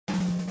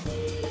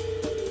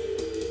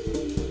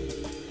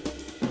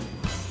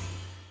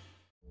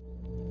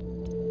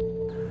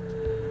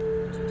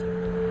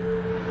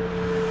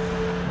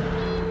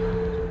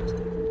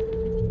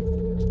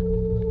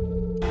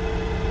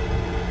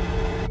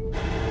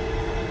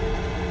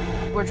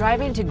We're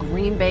driving to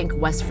Green Bank,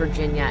 West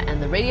Virginia,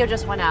 and the radio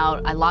just went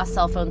out. I lost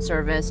cell phone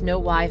service, no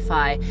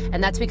Wi-Fi,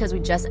 and that's because we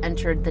just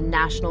entered the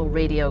National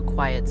Radio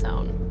Quiet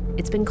Zone.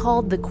 It's been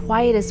called the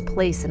quietest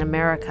place in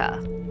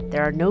America.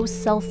 There are no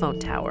cell phone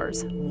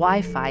towers.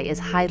 Wi-Fi is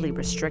highly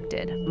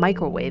restricted,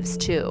 microwaves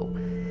too.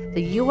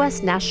 The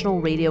U.S.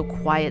 National Radio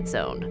Quiet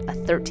Zone, a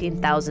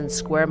 13,000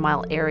 square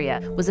mile area,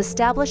 was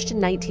established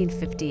in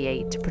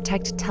 1958 to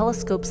protect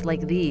telescopes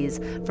like these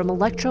from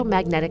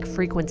electromagnetic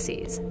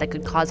frequencies that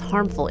could cause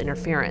harmful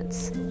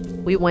interference.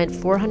 We went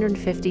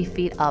 450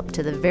 feet up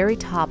to the very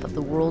top of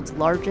the world's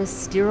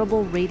largest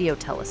steerable radio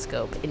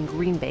telescope in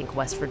Green Bank,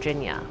 West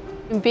Virginia.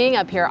 Being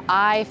up here,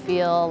 I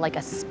feel like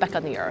a speck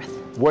on the earth.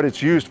 What it's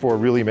used for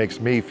really makes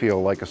me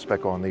feel like a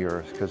speck on the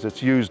earth, because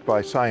it's used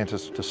by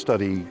scientists to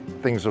study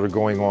things that are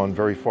going on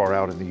very far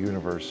out in the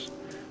universe.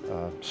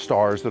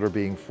 Stars that are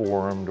being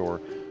formed or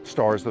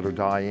stars that are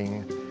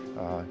dying,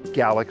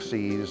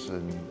 galaxies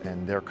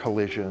and their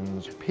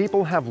collisions.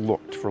 People have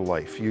looked for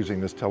life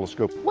using this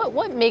telescope.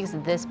 What makes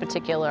this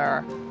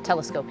particular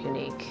telescope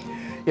unique?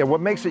 Yeah,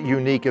 what makes it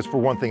unique is, for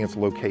one thing, its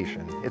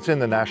location. It's in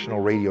the National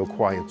Radio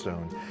Quiet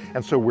Zone,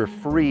 and so we're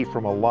free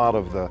from a lot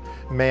of the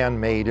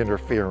man-made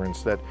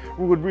interference that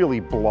would really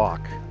block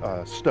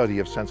study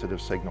of sensitive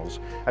signals.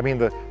 I mean,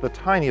 the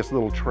tiniest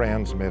little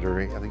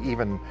transmitter,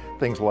 even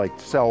things like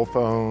cell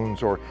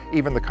phones or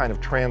even the kind of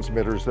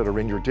transmitters that are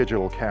in your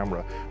digital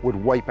camera, would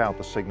wipe out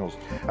the signals.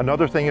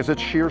 Another thing is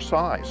its sheer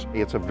size.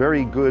 It's a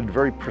very good,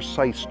 very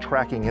precise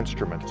tracking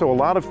instrument. So a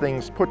lot of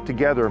things put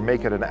together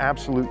make it an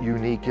absolute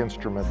unique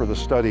instrument for the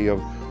study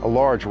of a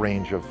large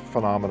range of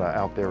phenomena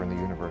out there in the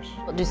universe.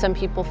 Do some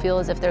people feel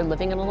as if they're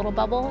living in a little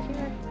bubble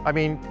here? I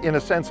mean, in a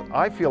sense,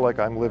 I feel like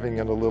I'm living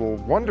in a little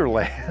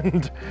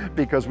wonderland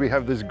because we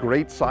have this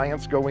great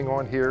science going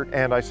on here,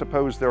 and I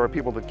suppose there are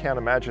people that can't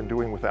imagine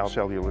doing without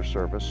cellular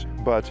service.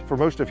 But for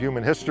most of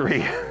human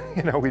history,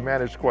 you know, we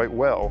managed quite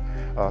well.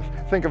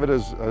 Think of it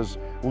as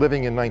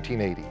living in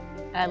 1980.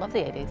 I love the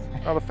 80s.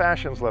 Well, the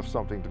fashions left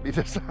something to be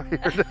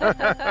desired.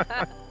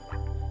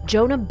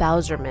 JONAH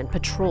BAUSERMAN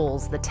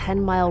patrols the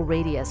 10-mile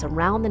radius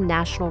around the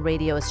National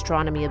Radio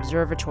Astronomy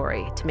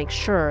Observatory to make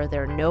sure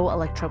there are no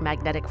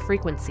electromagnetic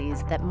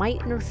frequencies that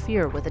might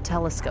interfere with the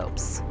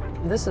telescopes.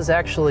 This is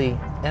actually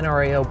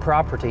NRAO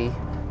property.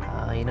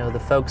 You know,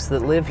 the folks that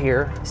live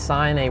here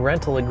sign a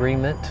rental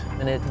agreement,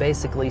 and it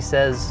basically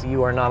says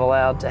you are not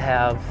allowed to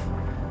have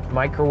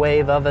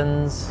microwave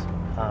ovens,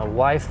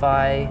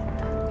 Wi-Fi,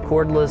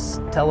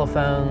 cordless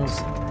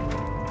telephones,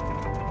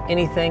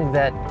 anything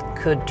that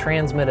could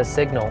transmit a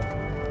signal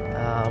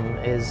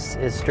is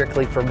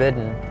strictly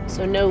forbidden.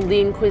 So no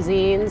lean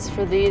cuisines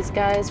for these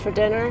guys for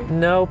dinner?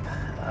 Nope,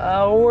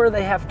 or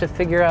they have to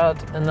figure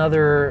out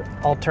another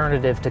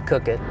alternative to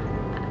cook it.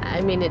 I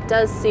mean, it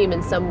does seem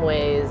in some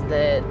ways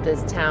that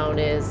this town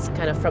is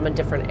kind of from a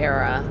different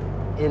era.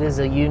 It is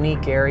a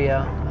unique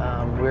area.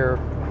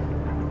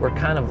 We're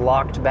kind of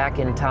locked back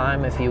in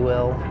time, if you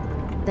will.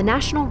 The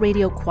National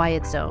Radio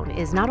Quiet Zone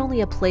is not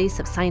only a place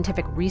of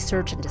scientific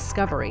research and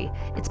discovery,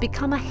 it's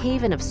become a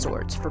haven of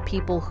sorts for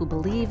people who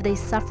believe they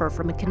suffer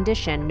from a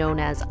condition known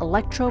as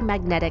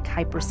electromagnetic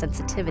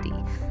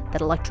hypersensitivity,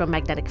 that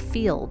electromagnetic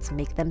fields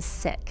make them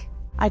sick.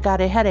 I got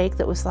a headache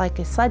that was like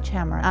a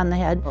sledgehammer on the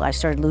head. I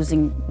started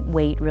losing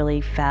weight really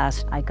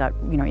fast. I got,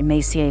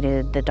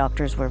 emaciated. The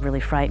doctors were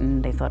really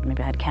frightened. They thought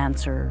maybe I had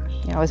cancer.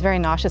 I was very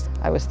nauseous.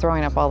 I was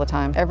throwing up all the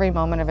time. Every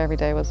moment of every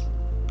day was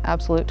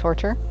absolute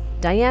torture.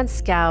 Diane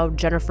Scow,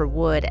 Jennifer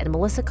Wood, and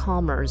Melissa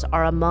CHALMERS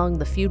are among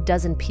the few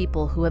dozen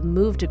people who have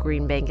moved to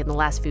Green Bank in the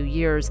last few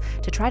years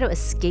to try to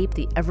escape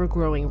the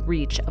ever-growing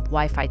reach of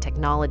Wi-Fi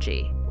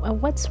technology.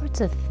 What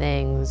sorts of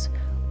things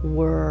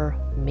were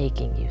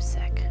making you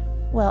sick?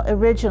 Well,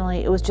 originally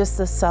it was just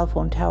the cell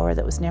phone tower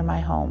that was near my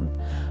home.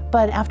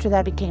 But after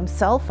that it became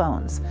cell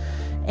phones.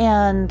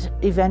 And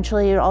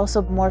eventually it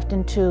also morphed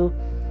into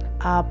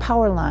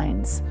power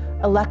lines,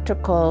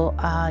 electrical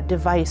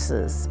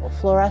devices.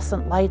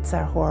 Fluorescent lights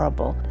are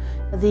horrible.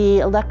 The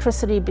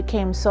electricity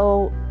became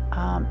so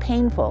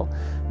painful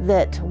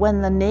that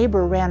when the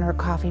neighbor ran her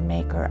coffee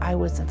maker, I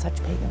was in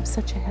such pain. It was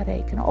such a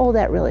headache, and oh,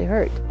 that really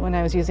hurt. When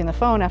I was using the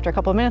phone, after a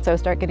couple of minutes, I would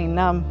start getting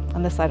numb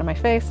on this side of my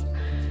face.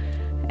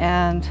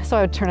 And so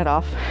I would turn it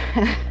off.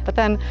 But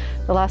then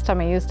the last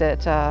time I used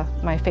it,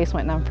 my face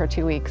went numb for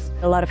 2 weeks.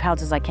 A lot of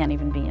houses I can't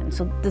even be in.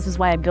 So this is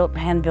why I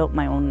hand-built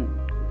my own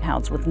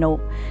house with no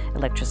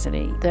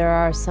electricity. There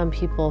are some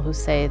people who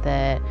say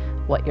that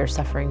what you're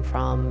suffering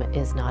from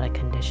is not a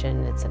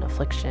condition, it's an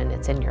affliction,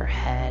 it's in your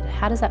head.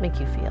 How does that make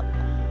you feel?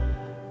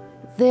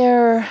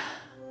 They're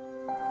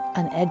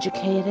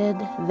uneducated,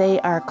 they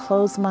are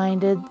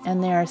closed-minded,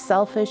 and they are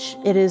selfish.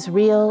 It is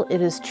real, it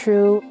is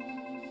true.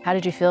 How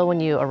did you feel when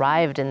you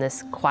arrived in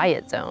this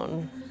quiet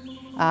zone?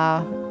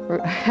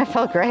 I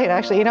felt great,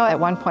 actually. At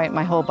one point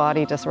my whole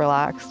body just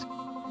relaxed.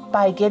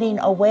 By getting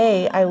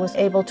away, I was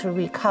able to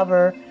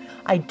recover.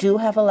 I do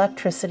have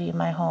electricity in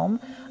my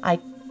home. I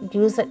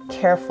use it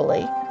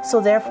carefully. So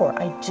therefore,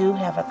 I do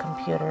have a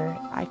computer.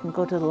 I can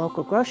go to the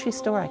local grocery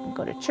store, I can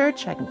go to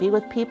church, I can be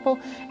with people,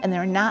 and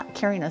they're not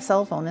carrying a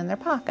cell phone in their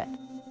pocket.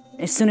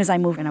 As soon as I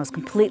moved and I was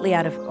completely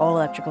out of all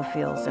electrical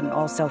fields and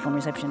all cell phone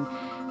reception,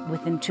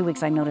 within 2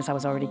 weeks I noticed I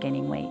was already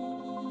gaining weight.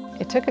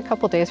 It took a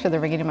couple days for the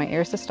ringing in my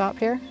ears to stop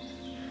here,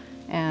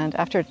 and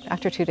after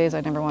 2 days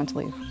I never wanted to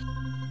leave.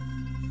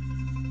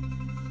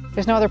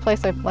 There's no other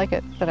place like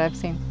it that I've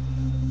seen.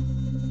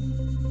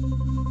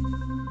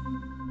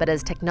 But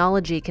as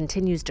technology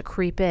continues to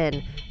creep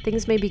in,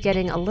 things may be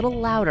getting a little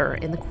louder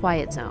in the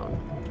quiet zone.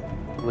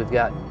 We've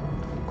got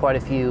quite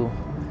a few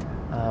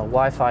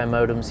Wi-Fi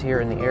modems here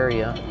in the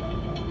area.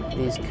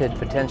 These could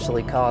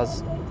potentially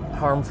cause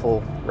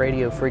harmful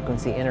radio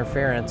frequency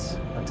interference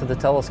to the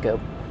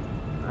telescope.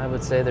 I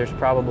would say there's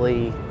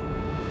probably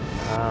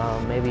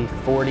maybe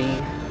 40,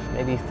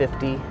 maybe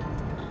 50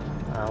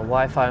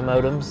 Wi-Fi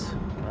modems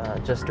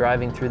just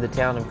driving through the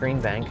town of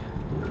Greenbank.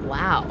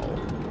 Wow,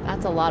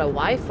 that's a lot of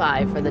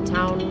Wi-Fi for the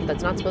town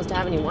that's not supposed to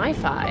have any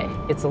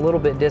Wi-Fi. It's a little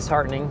bit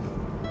disheartening,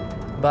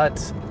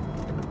 but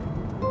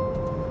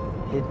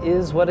it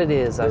is what it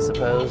is, I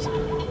suppose.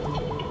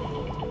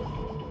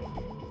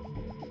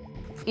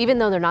 Even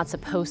though they're not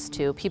supposed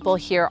to, people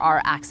here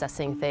are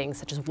accessing things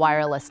such as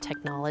wireless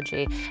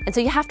technology. And so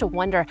you have to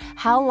wonder,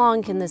 how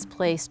long can this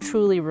place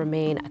truly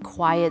remain a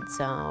quiet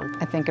zone?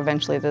 I think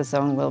eventually this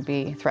zone will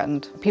be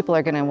threatened. People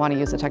are going to want to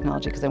use the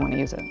technology because they want to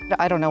use it.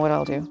 I don't know what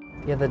I'll do.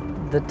 Yeah,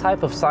 the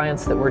type of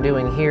science that we're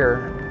doing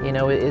here, you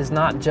know, is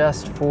not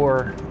just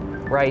for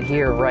right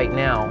here, right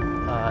now,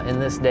 in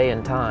this day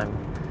and time.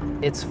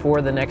 It's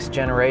for the next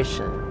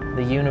generation.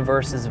 The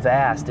universe is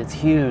vast, it's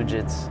huge,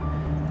 it's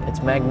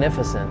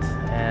magnificent,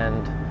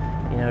 and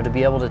you know, to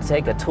be able to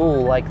take a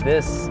tool like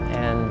this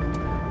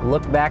and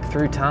look back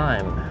through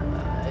time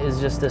is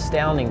just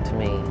astounding to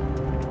me.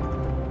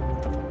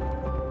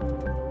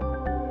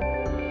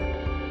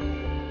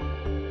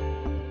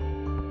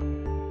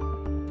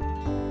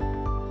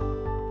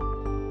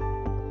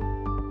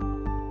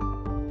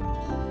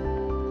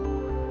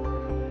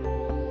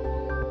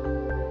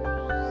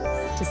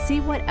 To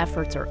see what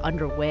efforts are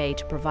underway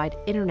to provide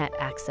internet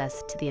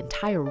access to the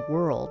entire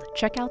world,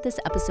 check out this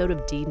episode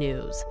of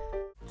D-News.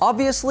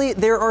 Obviously,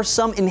 there are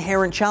some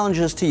inherent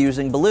challenges to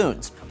using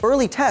balloons.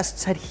 Early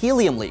tests had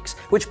helium leaks,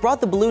 which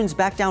brought the balloons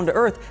back down to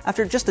Earth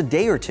after just a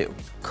day or two.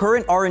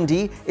 Current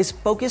R&D is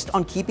focused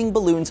on keeping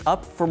balloons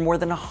up for more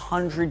than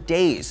 100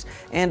 days,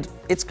 and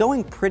it's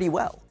going pretty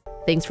well.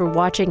 Thanks for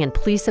watching, and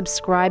please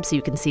subscribe so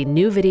you can see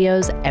new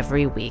videos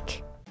every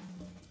week.